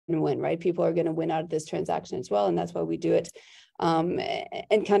win-win, right? People are going to win out of this transaction as well. And that's why we do it.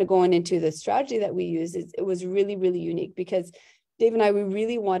 And kind of going into the strategy that we use, it was really, really unique because Dave and I, we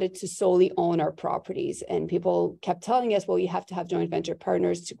really wanted to solely own our properties. And people kept telling us, well, you have to have joint venture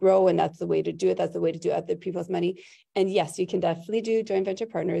partners to grow. And that's the way to do it. That's the way to do other people's money. And yes, you can definitely do joint venture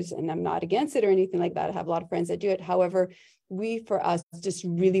partners. And I'm not against it or anything like that. I have a lot of friends that do it. However, for us, just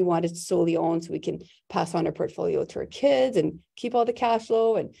really wanted to solely own so we can pass on our portfolio to our kids and keep all the cash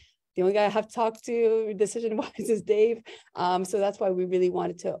flow. And the only guy I have to talk to decision-wise is Dave. So that's why we really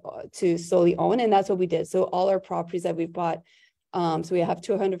wanted to solely own. And that's what we did. So all our properties that we've bought, so we have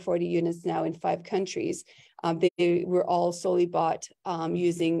 240 units now in 5 countries. They were all solely bought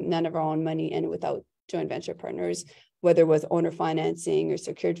using none of our own money and without joint venture partners, whether it was owner financing or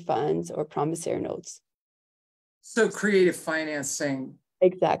secured funds or promissory notes. So creative financing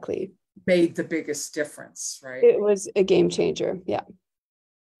exactly made the biggest difference, right? It was a game changer. Yeah.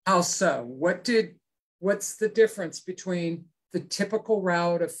 How so? What's the difference between the typical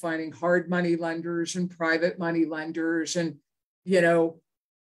route of finding hard money lenders and private money lenders and,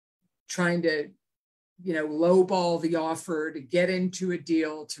 trying to, lowball the offer to get into a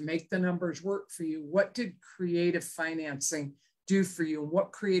deal to make the numbers work for you? What did creative financing do for you? And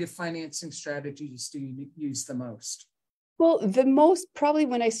what creative financing strategies do you use the most? Well, the most probably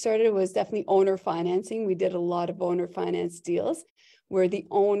when I started was definitely owner financing. We did a lot of owner finance deals where the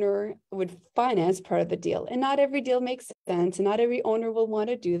owner would finance part of the deal. And not every deal makes sense. And not every owner will want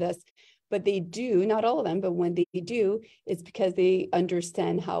to do this, but they do, not all of them, but when they do, it's because they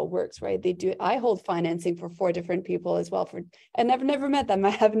understand how it works, right? They do. I hold financing for 4 different people as well. And I've never met them. I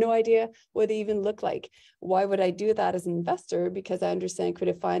have no idea what they even look like. Why would I do that as an investor? Because I understand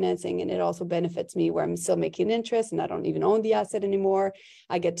creative financing and it also benefits me where I'm still making interest and I don't even own the asset anymore.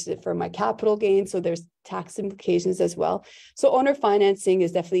 I get to defer my capital gain. So there's tax implications as well. So owner financing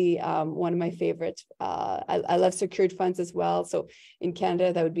is definitely one of my favorites. I love secured funds as well. So in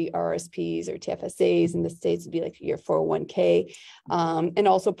Canada, that would be RSPs or TFSAs. In the States, would be like your 401k. And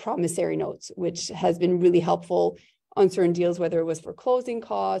also promissory notes, which has been really helpful on certain deals, whether it was for closing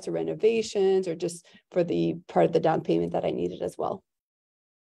costs or renovations or just for the part of the down payment that I needed as well.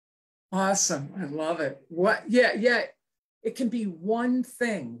 Awesome. I love it. Yeah. It can be one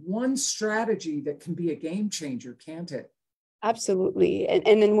thing, one strategy that can be a game changer, can't it? Absolutely.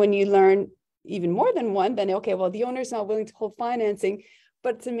 And then when you learn even more than one, then, okay, well, the owner's not willing to hold financing,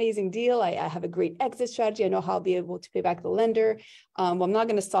 but it's an amazing deal. I have a great exit strategy. I know how I'll be able to pay back the lender. Well, I'm not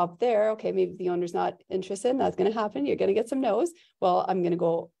going to stop there. Okay, maybe the owner's not interested. That's going to happen. You're going to get some no's. Well, I'm going to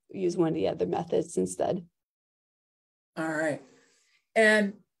go use one of the other methods instead. All right.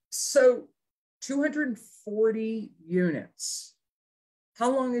 And so 240 units.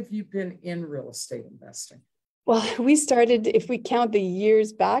 How long have you been in real estate investing? Well, we started, if we count the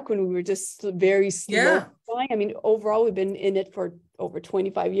years back when we were just very slow going, I mean, overall, we've been in it for over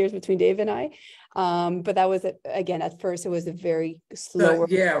 25 years between Dave and I. But that was, again, at first, it was a very slow.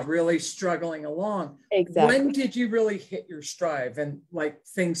 Really struggling along. Exactly. When did you really hit your stride and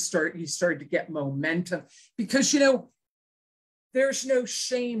you started to get momentum? Because, there's no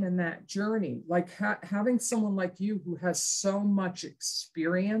shame in that journey. Like having someone like you who has so much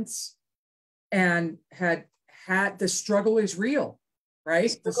experience and had the struggle is real,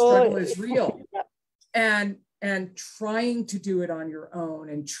 right? The struggle is real. And trying to do it on your own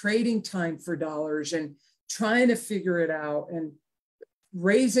and trading time for dollars and trying to figure it out and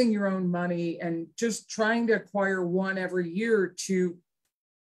raising your own money and just trying to acquire one every year to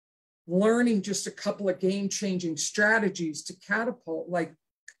learning just a couple of game-changing strategies to catapult.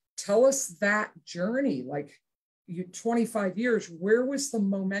 Tell us that journey. 25 years, where was the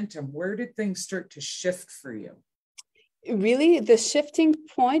momentum? Where did things start to shift for you? Really, the shifting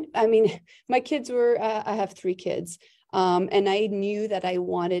point, I mean, my kids were, I have 3 kids. And I knew that I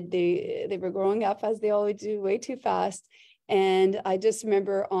wanted, they were growing up as they always do, way too fast. And I just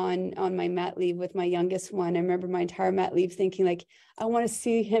remember on my mat leave with my youngest one, I remember my entire mat leave thinking I want to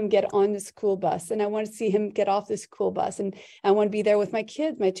see him get on the school bus and I want to see him get off the school bus. And I want to be there with my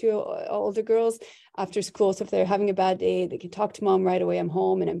kids, my 2 older girls after school. So if they're having a bad day, they can talk to mom right away. I'm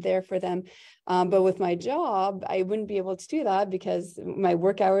home and I'm there for them. But with my job, I wouldn't be able to do that because my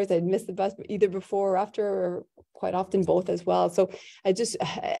work hours, I'd miss the bus either before or after, or quite often both as well. So I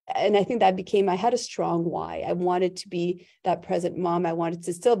think that I had a strong why. I wanted to be that present mom. I wanted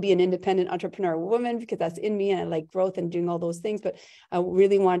to still be an independent entrepreneur woman because that's in me and I like growth and doing all those things. But I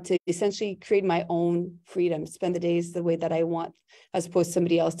really wanted to essentially create my own freedom, spend the days the way that I want, as opposed to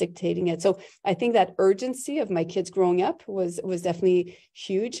somebody else dictating it. So I think that urgency of my kids growing up was definitely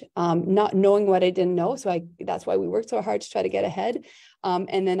huge. Not knowing what I didn't know. So that's why we worked so hard to try to get ahead.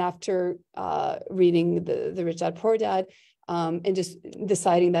 And then after reading the Rich Dad Poor Dad, and just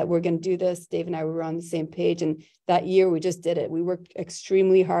deciding that we're going to do this, Dave and I were on the same page. And that year we just did it. We worked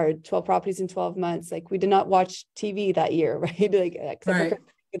extremely hard, 12 properties in 12 months. Like we did not watch TV that year, right? Like except for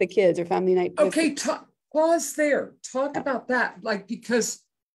the kids or family night. Okay, pause there. Talk about that. Like, because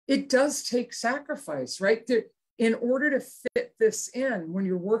it does take sacrifice, right? In order to fit this in, when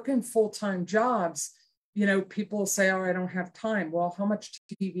you're working full-time jobs, you know, people say, oh, I don't have time. Well, how much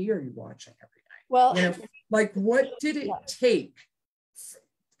TV are you watching every night? Well, you know, like what did it take?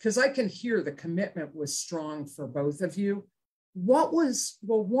 Because I can hear the commitment was strong for both of you. What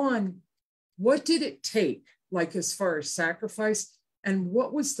did it take, like as far as sacrifice? And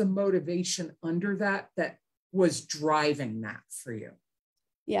what was the motivation under that was driving that for you?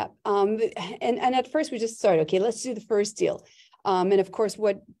 Yeah. And at first we just started, okay, let's do the first deal. And of course,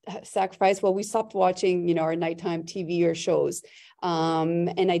 what sacrifice? Well, we stopped watching, you know, our nighttime TV or shows.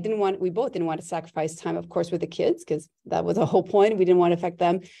 And we both didn't want to sacrifice time, of course, with the kids, because that was the whole point. We didn't want to affect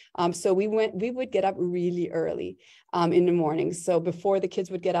them. So we would get up really early in the morning. So before the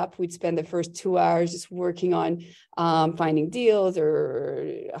kids would get up, we'd spend the first 2 hours just working on finding deals or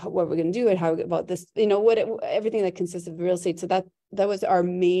what we're going to do and how about this, you know, everything that consists of real estate. So that was our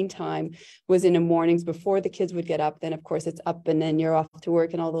main time, was in the mornings before the kids would get up. Then, of course, it's up and then you're off to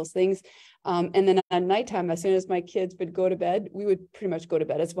work and all those things. And then at nighttime, as soon as my kids would go to bed, we would pretty much go to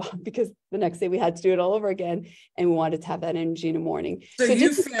bed as well, because the next day we had to do it all over again. And we wanted to have that energy in the morning. So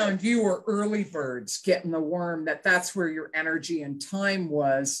you found you were early birds getting the worm, that's where your energy and time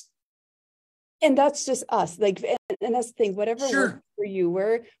was. And that's just us. Like, and that's the thing, whatever Sure. works for you.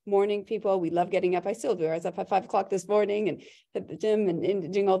 We're morning people. We love getting up. I still do. I was up at 5 o'clock this morning and hit the gym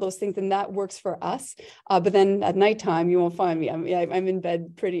and doing all those things. And that works for us. But then at nighttime, you won't find me. I'm in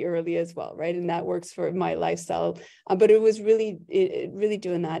bed pretty early as well. Right. And that works for my lifestyle. But it was really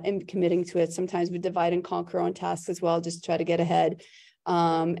doing that and committing to it. Sometimes we divide and conquer on tasks as well, just try to get ahead.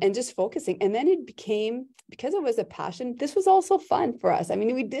 And just focusing. And then it became, because it was a passion, this was also fun for us. I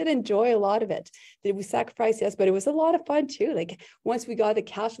mean, we did enjoy a lot of it. Did we sacrifice? Yes, but it was a lot of fun too. Like once we got the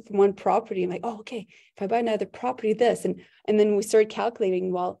cash from one property, I'm like, oh, okay, if I buy another property, this, and then we started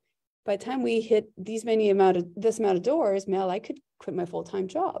calculating, well, by the time we hit this amount of doors, Mel, I could quit my full-time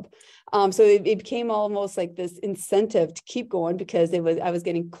job. So it became almost like this incentive to keep going, because I was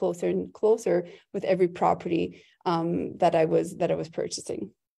getting closer and closer with every property that I was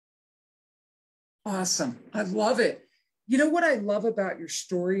purchasing. Awesome. I love it. You know what I love about your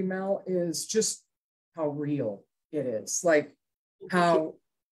story, Mel, is just how real it is. Like how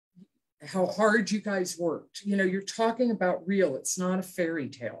hard you guys worked. You know, you're talking about real. It's not a fairy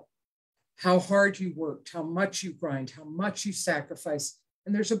tale. How hard you worked, how much you grind, how much you sacrifice.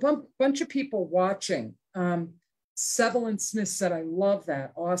 And there's a bunch of people watching. Sevelin Smith said, I love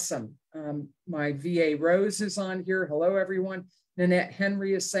that. Awesome. My VA Rose is on here. Hello, everyone. Nanette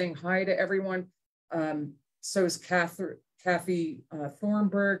Henry is saying hi to everyone. So is Kathy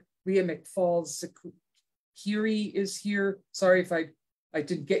Thornburg. Leah McFalls Zakiri is here. Sorry if I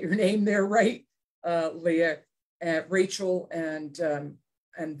didn't get your name there right, Leah. Rachel and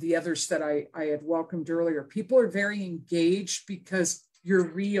the others that I had welcomed earlier. People are very engaged because you're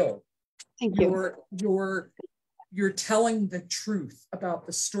real. Thank you. You're telling the truth about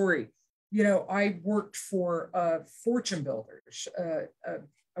the story. You know, I worked for Fortune Builders,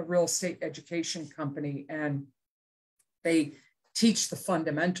 a real estate education company, and they teach the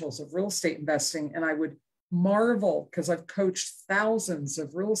fundamentals of real estate investing. And I would marvel, because I've coached thousands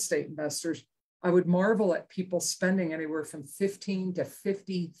of real estate investors, I would marvel at people spending anywhere from $15,000 to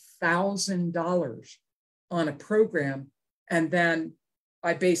 $50,000 on a program. And then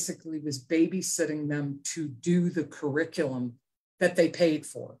I basically was babysitting them to do the curriculum that they paid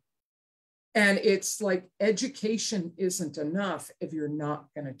for. And it's like education isn't enough if you're not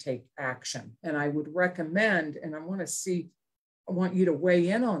going to take action. And I would recommend, and I want you to weigh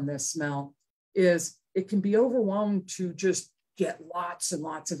in on this, Mel, is it can be overwhelming to just get lots and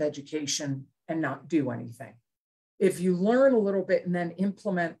lots of education and not do anything. If you learn a little bit and then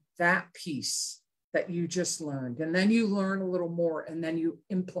implement that piece that you just learned, and then you learn a little more and then you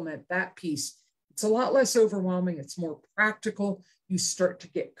implement that piece, it's a lot less overwhelming. It's more practical. You start to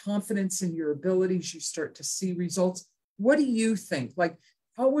get confidence in your abilities. You start to see results. What do you think? Like,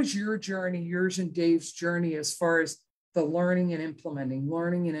 how was your journey, yours and Dave's journey, as far as the learning and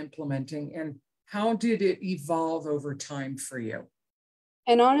implementing, and how did it evolve over time for you?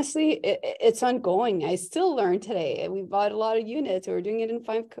 And honestly, it's ongoing. I still learn today. We bought a lot of units. We're doing it in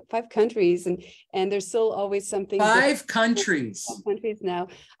five countries, and there's still always something. Five countries. 5 countries now.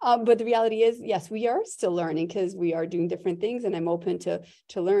 But the reality is, yes, we are still learning because we are doing different things, and I'm open to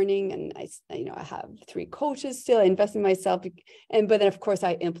learning. And I have 3 coaches still. I invest in myself, but then of course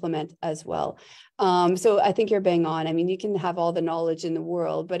I implement as well. So I think you're bang on. I mean, you can have all the knowledge in the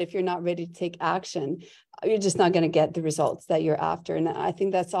world, but if you're not ready to take action, you're just not going to get the results that you're after. And I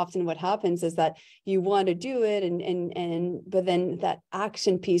think that's often what happens, is that you want to do it, but then that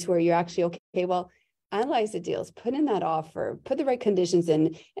action piece where you're actually, okay, well, analyze the deals, put in that offer, put the right conditions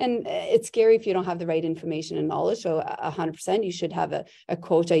in. And it's scary if you don't have the right information and knowledge. So 100%, you should have a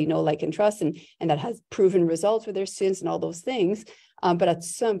coach that you know, like, and trust, and that has proven results with their students and all those things. But at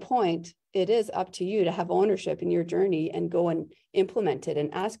some point, it is up to you to have ownership in your journey and go and implement it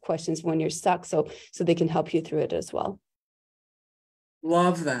and ask questions when you're stuck, so they can help you through it as well.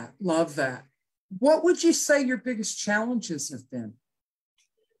 Love that. Love that. What would you say your biggest challenges have been?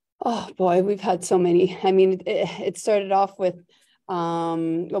 Oh boy, we've had so many. I mean, it started off with,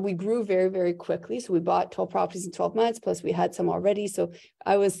 well, we grew very, very quickly. So we bought 12 properties in 12 months, plus we had some already. So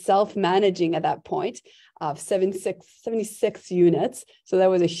I was self-managing at that point of 76 units. So that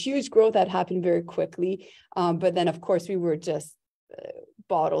was a huge growth that happened very quickly. But then, of course, we were just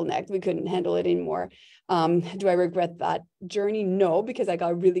bottlenecked. We couldn't handle it anymore. Do I regret that journey? No, because I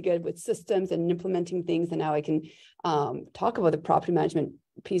got really good with systems and implementing things. And now I can talk about the property management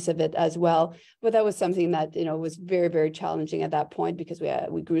piece of it as well. But that was something that, was very, very challenging at that point, because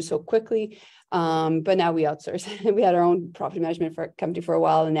we grew so quickly. But now we outsource. We had our own property management company for a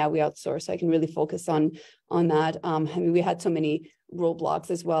while, and now we outsource. So I can really focus on that. I mean, we had so many roadblocks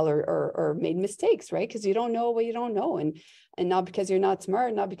as well, or made mistakes, right? Because you don't know what you don't know. And not because you're not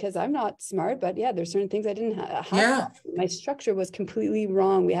smart, not because I'm not smart, but yeah, there's certain things I didn't have. Yeah. My structure was completely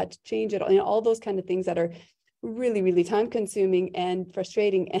wrong. We had to change it. All those kind of things that are really, really time consuming and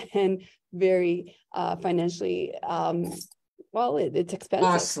frustrating and very financially, well, it's expensive.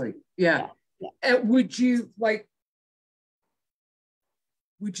 Costly. Yeah. And would you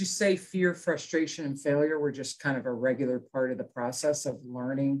say fear, frustration, and failure were just kind of a regular part of the process of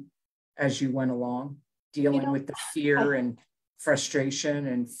learning as you went along, dealing with the fear and frustration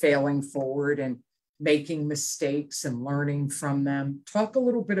and failing forward and making mistakes and learning from them? Talk a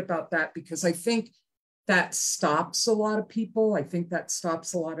little bit about that, because I think that stops a lot of people. I think that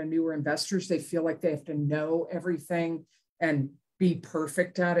stops a lot of newer investors. They feel like they have to know everything and be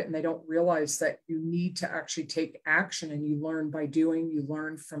perfect at it. And they don't realize that you need to actually take action, and you learn by doing, you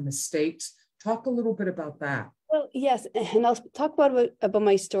learn from mistakes. Talk a little bit about that. Well, yes. And I'll talk about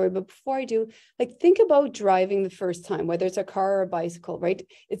my story. But before I do, think about driving the first time, whether it's a car or a bicycle, right?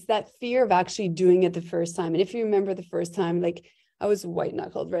 It's that fear of actually doing it the first time. And if you remember the first time, I was white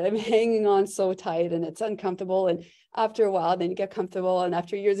knuckled, right? I'm hanging on so tight and it's uncomfortable. And after a while, then you get comfortable. And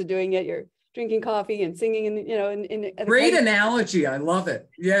after years of doing it, you're drinking coffee and singing in great analogy. I love it.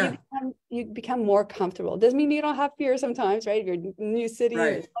 Yeah. You become more comfortable. Doesn't mean you don't have fear sometimes, right? If you're in a new city,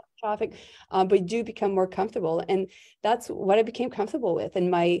 right, traffic, but you do become more comfortable. And that's what I became comfortable with.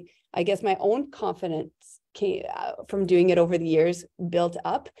 And I guess my own confidence came from doing it over the years, built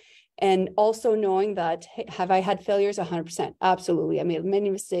up. And also knowing that, hey, have I had failures? 100%. Absolutely. I made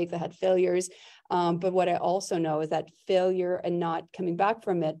many mistakes. I had failures. But what I also know is that failure and not coming back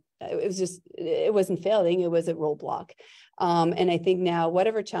from it, it wasn't failing. It was a roadblock. And I think now,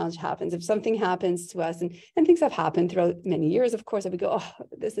 whatever challenge happens, if something happens to us, and things have happened throughout many years, of course, I would go, oh,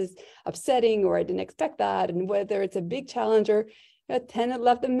 this is upsetting, or I didn't expect that. And whether it's a big challenge or a tenant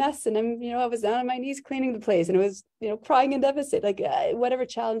left a mess, and I was down on my knees cleaning the place, and it was, crying in deficit, whatever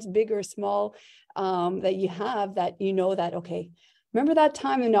challenge, big or small, that you have, that that, okay, remember that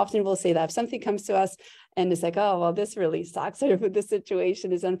time? And often we'll say that if something comes to us and it's like, oh, well, this really sucks, or this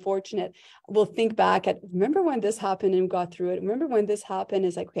situation is unfortunate, we'll think back at, remember when this happened and got through it? Remember when this happened?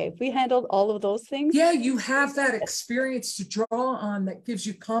 It's like, okay, if we handled all of those things. Yeah, you have that experience to draw on that gives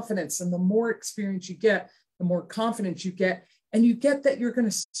you confidence. And the more experience you get, the more confidence you get. And you get that you're going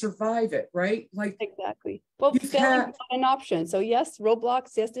to survive it, right? Exactly. Well, failing is not an option. So yes,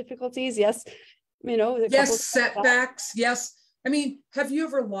 roadblocks, yes, difficulties, yes, yes, setbacks, yes. I mean, have you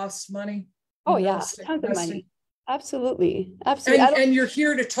ever lost money? Oh yeah, tons of money. Absolutely. And you're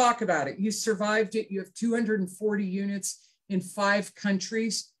here to talk about it. You survived it. You have 240 units in 5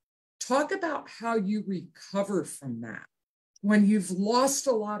 countries. Talk about how you recover from that. When you've lost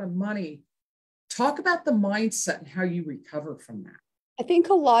a lot of money, talk about the mindset and how you recover from that. I think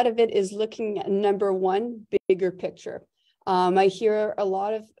a lot of it is looking at, number one, bigger picture. I hear a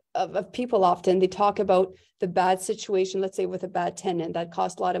lot of of people often, they talk about the bad situation, let's say with a bad tenant that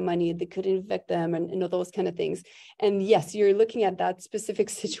cost a lot of money, they couldn't evict them, and those kind of things. And yes, you're looking at that specific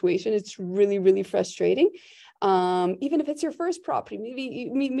situation. It's really, really frustrating. Even if it's your first property,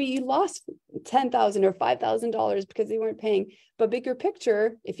 maybe you lost $10,000 or $5,000 because they weren't paying. But bigger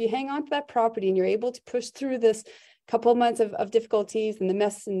picture, if you hang on to that property and you're able to push through this couple of months of difficulties and the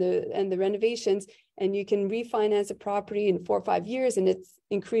mess and the renovations, and you can refinance a property in 4 or 5 years and it's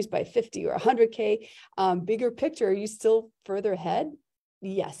increased by 50 or 100K, bigger picture, are you still further ahead?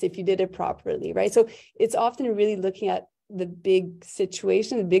 Yes, if you did it properly, right? So it's often really looking at the big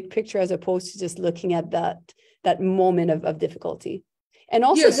situation, the big picture, as opposed to just looking at that moment of difficulty. And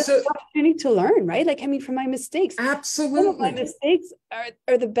also just the opportunity to learn, right? Like, I mean, from my mistakes. Absolutely. Some of my mistakes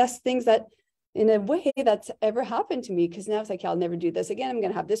are the best things that, in a way, that's ever happened to me, because now it's like, I'll never do this again. I'm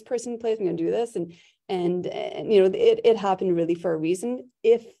going to have this person in place. I'm going to do this. And you know, it happened really for a reason,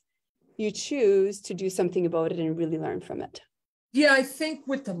 if you choose to do something about it and really learn from it. Yeah, I think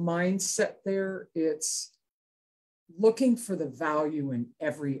with the mindset there, it's looking for the value in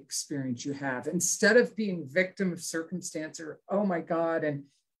every experience you have, instead of being victim of circumstance or, oh my God. And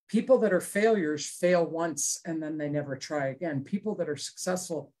people that are failures fail once and then they never try again. People that are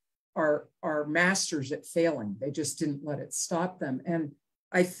successful are masters at failing. They just didn't let it stop them. And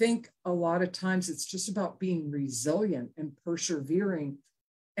I think a lot of times it's just about being resilient and persevering.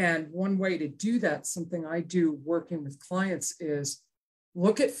 And one way to do that, something I do working with clients, is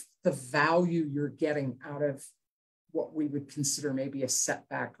look at the value you're getting out of what we would consider maybe a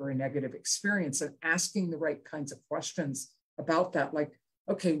setback or a negative experience, and asking the right kinds of questions about that. Like,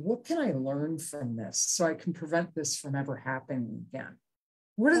 okay, what can I learn from this so I can prevent this from ever happening again?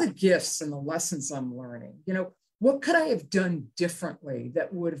 What are the gifts and the lessons I'm learning? You know, what could I have done differently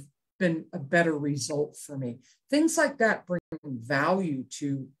that would have been a better result for me? Things like that bring value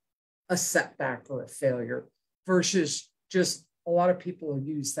to a setback or a failure, versus just a lot of people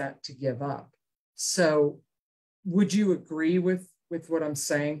use that to give up. So would you agree with what I'm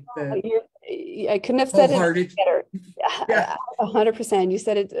saying? I couldn't have said it better. Yeah, 100%. You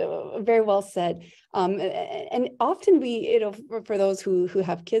said it very well said. And often we, you know, for those who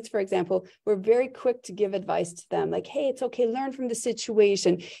have kids, for example, we're very quick to give advice to them, like, hey, it's okay, learn from the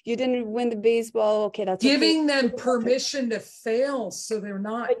situation. You didn't win the baseball, okay, that's giving them permission to fail, so they're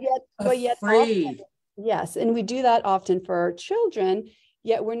not afraid. Often, yes, and we do that often for our children.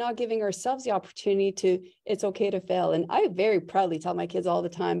 Yet we're not giving ourselves the opportunity to, it's okay to fail. And I very proudly tell my kids all the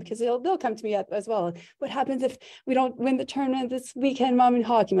time, because they'll come to me as well. What happens if we don't win the tournament this weekend, Mom, in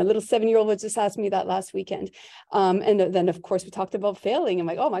hockey? My little 7-year-old was just asked me that last weekend. And then, of course, we talked about failing. I'm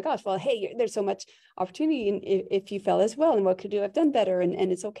like, oh my gosh, well, hey, there's so much opportunity if you fail as well. And what could you have done better?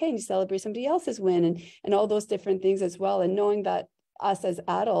 And it's okay. And you celebrate somebody else's win and all those different things as well. And knowing that us as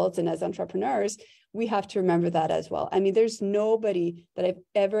adults and as entrepreneurs, we have to remember that as well. I mean, there's nobody that I've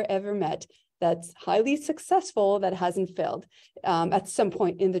ever met that's highly successful that hasn't failed at some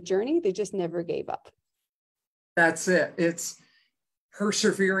point in the journey. They just never gave up. That's it. It's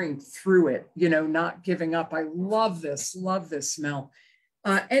persevering through it, you know, not giving up. I love this, Mel.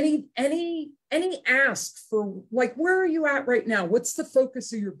 Any ask for, like, where are you at right now? What's the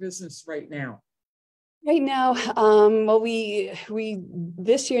focus of your business right now? Right now, well, we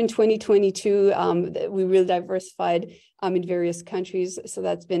this year in 2022, we really diversified in various countries, so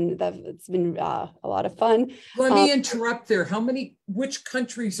it's been a lot of fun. Let me interrupt there. Which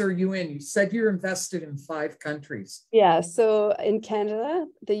countries are you in? You said you're invested in 5 countries. Yeah, so in Canada,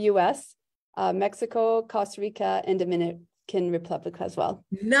 the US, Mexico, Costa Rica, and Dominican Republic as well.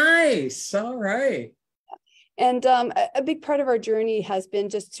 Nice. All right. And a big part of our journey has been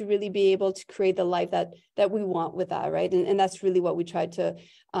just to really be able to create the life that we want with that, right? And that's really what we tried to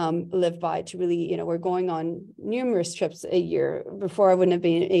live by, to really, you know, we're going on numerous trips a year. Before, I wouldn't have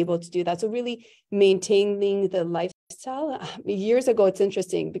been able to do that. So really maintaining the lifestyle. Years ago, it's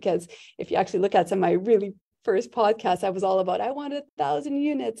interesting, because if you actually look at some of my really first podcasts, I was all about, I wanted 1,000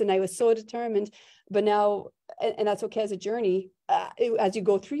 units, and I was so determined. But now, and that's okay as a journey, as you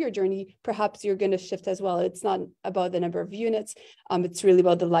go through your journey, perhaps you're going to shift as well. It's not about the number of units. It's really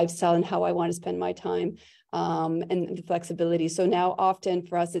about the lifestyle and how I want to spend my time, and the flexibility. So now often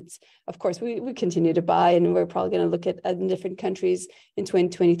for us, it's, of course, we continue to buy, and we're probably going to look at different countries in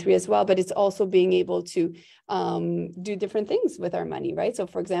 2023 as well, but it's also being able to do different things with our money, right? So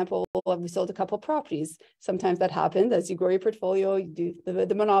for example, we sold a couple of properties. Sometimes that happens as you grow your portfolio, you do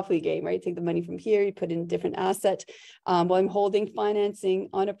the monopoly game, right? Take the money from here, you put in different asset. Well, I'm holding financing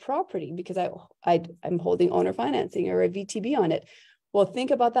on a property because I'm holding owner financing or a VTB on it. Well,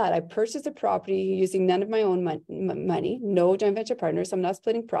 think about that. I purchased a property using none of my own money, no joint venture partners. So I'm not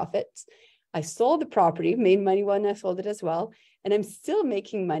splitting profits. I sold the property, made money when I sold it as well. And I'm still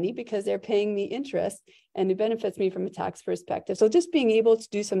making money because they're paying me interest, and it benefits me from a tax perspective. So just being able to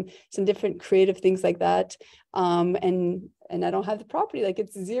do some different creative things like that. And I don't have the property, like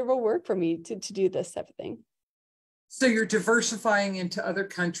it's zero work for me to do this type of thing. So you're diversifying into other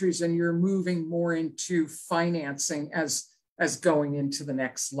countries, and you're moving more into financing as going into the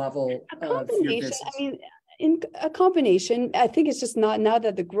next level of your business. I mean, in a combination, I think it's just not, now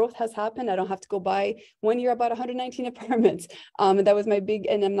that the growth has happened, I don't have to go buy. One year I bought 119 apartments. And that was my big,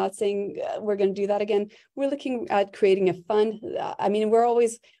 and I'm not saying we're going to do that again. We're looking at creating a fund. I mean,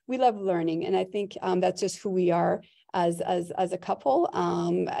 we love learning. And I think that's just who we are as a couple.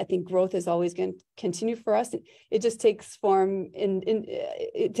 I think growth is always going to continue for us. It just takes form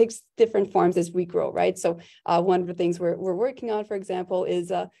it takes different forms as we grow, right? So one of the things we're working on, for example,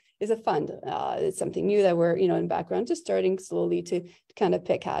 is a fund. It's something new that we're, in background, just starting slowly to kind of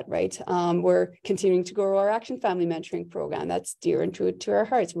pick at, right? We're continuing to grow our Action Family Mentoring program. That's dear and true to our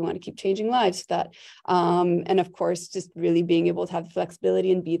hearts. We want to keep changing lives with that. And of course, just really being able to have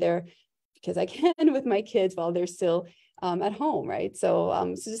flexibility and be there because I can with my kids while they're still at home, right?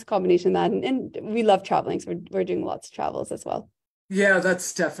 So, so just a combination of that. And we love traveling. So we're doing lots of travels as well. Yeah,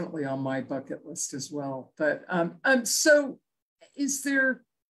 that's definitely on my bucket list as well. But so is there,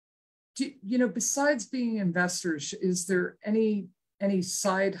 besides being investors, is there any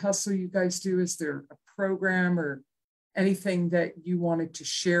side hustle you guys do? Is there a program or anything that you wanted to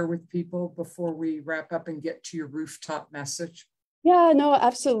share with people before we wrap up and get to your rooftop message? Yeah, no,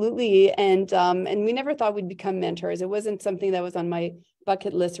 absolutely. And we never thought we'd become mentors. It wasn't something that was on my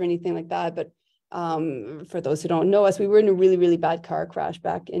bucket list or anything like that. But for those who don't know us, we were in a really, really bad car crash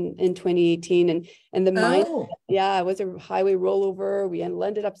back in 2018. And the mind, it was a highway rollover. We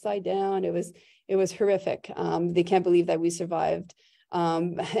landed upside down. It was horrific. They can't believe that we survived.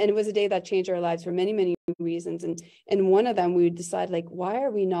 And it was a day that changed our lives for many, many reasons. And one of them, we decided, like, why are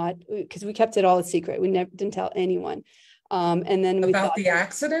we not, because we kept it all a secret. We didn't tell anyone. And then about the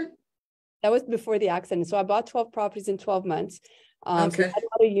accident? That was before the accident. So I bought 12 properties in 12 months. Okay. So we had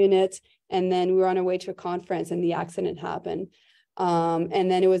a lot of units, and then we were on our way to a conference and the accident happened. And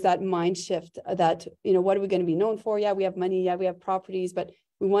then it was that mind shift that, what are we going to be known for? Yeah, we have money. Yeah, we have properties, but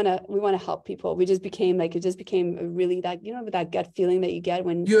we want to help people. It just became really that, that gut feeling that you get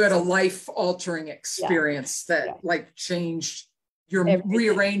when you had a life altering experience that like changed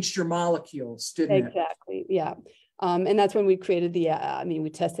rearranged your molecules, didn't it? Exactly. Yeah. And that's when we created we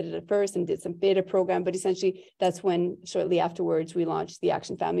tested it at first and did some beta program, but essentially that's when shortly afterwards we launched the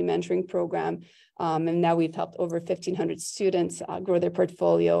Action Family Mentoring program. And now we've helped over 1,500 students grow their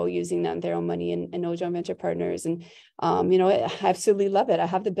portfolio using their own money and no joint venture partners. And, I absolutely love it. I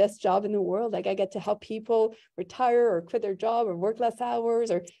have the best job in the world. Like, I get to help people retire or quit their job or work less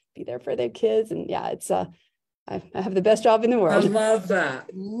hours or be there for their kids. And it's I have the best job in the world. I love that.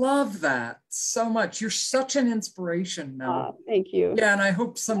 Love that so much. You're such an inspiration, Mel. Thank you. Yeah, and I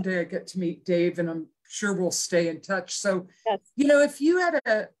hope someday I get to meet Dave, and I'm sure we'll stay in touch. So, yes.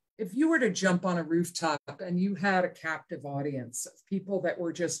 If you were to jump on a rooftop and you had a captive audience of people that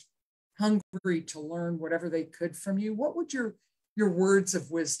were just hungry to learn whatever they could from you, what would your words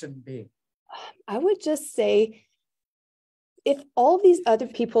of wisdom be? I would just say, if all these other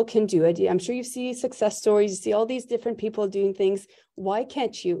people can do it, I'm sure you see success stories, you see all these different people doing things, why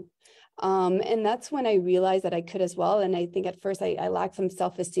can't you? And that's when I realized that I could as well. And I think at first I lacked some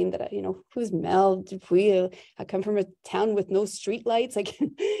self-esteem that, who's Mel Dupuis? I come from a town with no street lights. Like,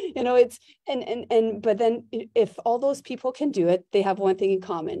 but then if all those people can do it, they have one thing in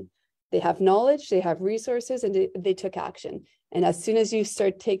common. They have knowledge, they have resources, and they took action. And as soon as you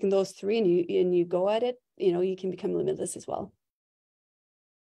start taking those three and you go at it, you can become limitless as well.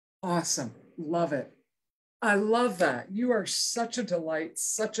 Awesome. Love it. I love that. You are such a delight,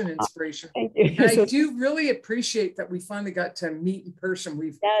 such an inspiration. Thank you. And I do really appreciate that we finally got to meet in person.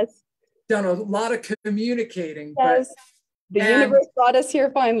 We've done a lot of communicating. Yes. The universe brought us here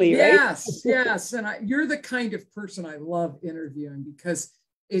finally, right? Yes. And you're the kind of person I love interviewing because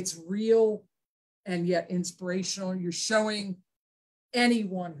it's real and yet inspirational. You're showing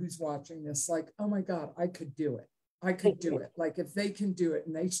anyone who's watching this, like, oh my God, I could do it. I could do it. Like, if they can do it,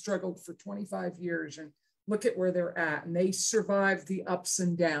 and they struggled for 25 years and look at where they're at, and they survived the ups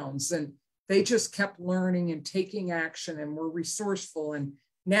and downs, and they just kept learning and taking action and were resourceful. And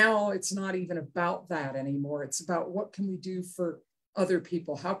now it's not even about that anymore. It's about what can we do for other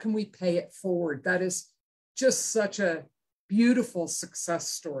people? How can we pay it forward? That is just such a beautiful success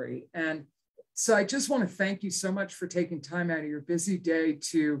story. And So I just want to thank you so much for taking time out of your busy day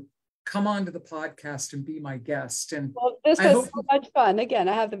to come on to the podcast and be my guest. And well, this I was hope so much fun. Again,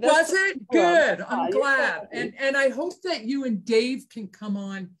 I have the best. was it good? I'm glad. And I hope that you and Dave can come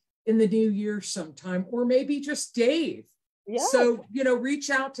on in the new year sometime, or maybe just Dave. Yeah. So, reach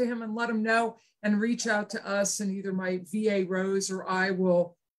out to him and let him know, and reach out to us, and either my VA Rose or I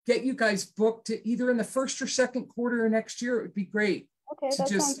will get you guys booked either in the first or second quarter of next year. It would be great to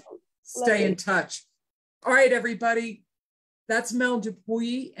just stay in touch. All right, everybody. That's Mel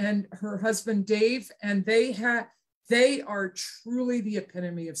Dupuis and her husband, Dave, and they are truly the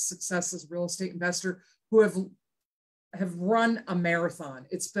epitome of success as a real estate investor, who have run a marathon.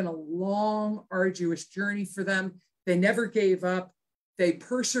 It's been a long, arduous journey for them. They never gave up. They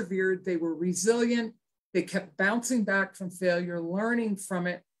persevered. They were resilient. They kept bouncing back from failure, learning from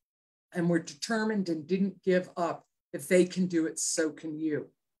it, and were determined and didn't give up. If they can do it, so can you.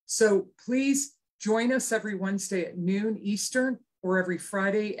 So please join us every Wednesday at noon Eastern, or every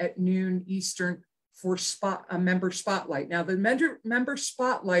Friday at noon Eastern for a member spotlight. Now, the member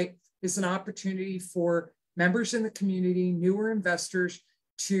spotlight is an opportunity for members in the community, newer investors,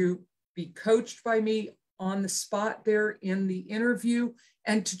 to be coached by me on the spot there in the interview,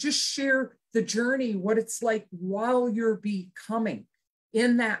 and to just share the journey, what it's like while you're becoming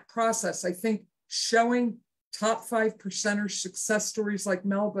in that process. I think showing top 5%ers success stories like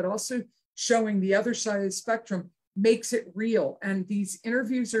Mel, but also showing the other side of the spectrum, makes it real. And these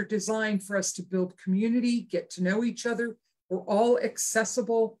interviews are designed for us to build community, get to know each other. We're all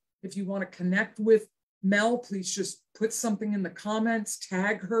accessible. If you want to connect with Mel, please just put something in the comments,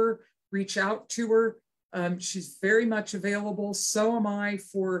 tag her, reach out to her. She's very much available. So am I,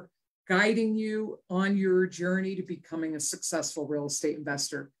 for guiding you on your journey to becoming a successful real estate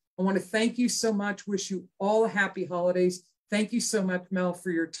investor. I want to thank you so much. Wish you all a happy holidays. Thank you so much, Mel, for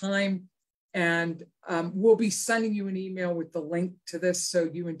your time. And we'll be sending you an email with the link to this so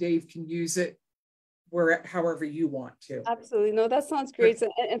you and Dave can use it however you want to. Absolutely. No, that sounds great. So,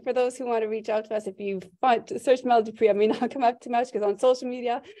 and for those who want to reach out to us, if you want to search Mel Dupuis, I may not come up too much because on social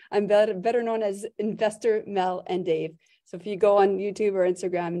media, I'm better known as Investor Mel and Dave. So if you go on YouTube or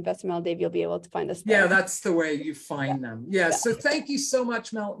Instagram, Investor Mel Dave, you'll be able to find us there. Yeah, that's the way you find them. Yeah. So thank you so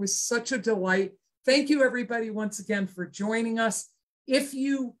much, Mel. It was such a delight. Thank you, everybody, once again for joining us. If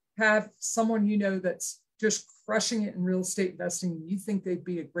you have someone you know that's just crushing it in real estate investing, and you think they'd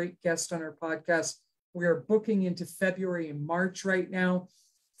be a great guest on our podcast, we are booking into February and March right now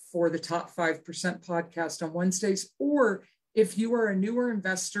for the Top 5% podcast on Wednesdays. Or if you are a newer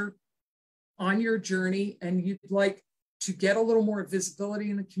investor on your journey and you'd like to get a little more visibility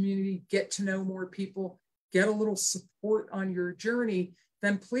in the community, get to know more people, get a little support on your journey,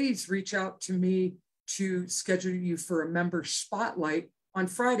 then please reach out to me to schedule you for a member spotlight on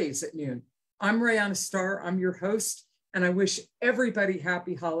Fridays at noon. I'm Rayanna Starr. I'm your host, and I wish everybody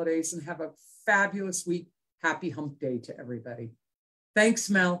happy holidays and have a fabulous week. Happy hump day to everybody. Thanks,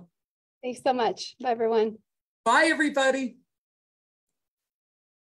 Mel. Thanks so much. Bye, everyone. Bye, everybody.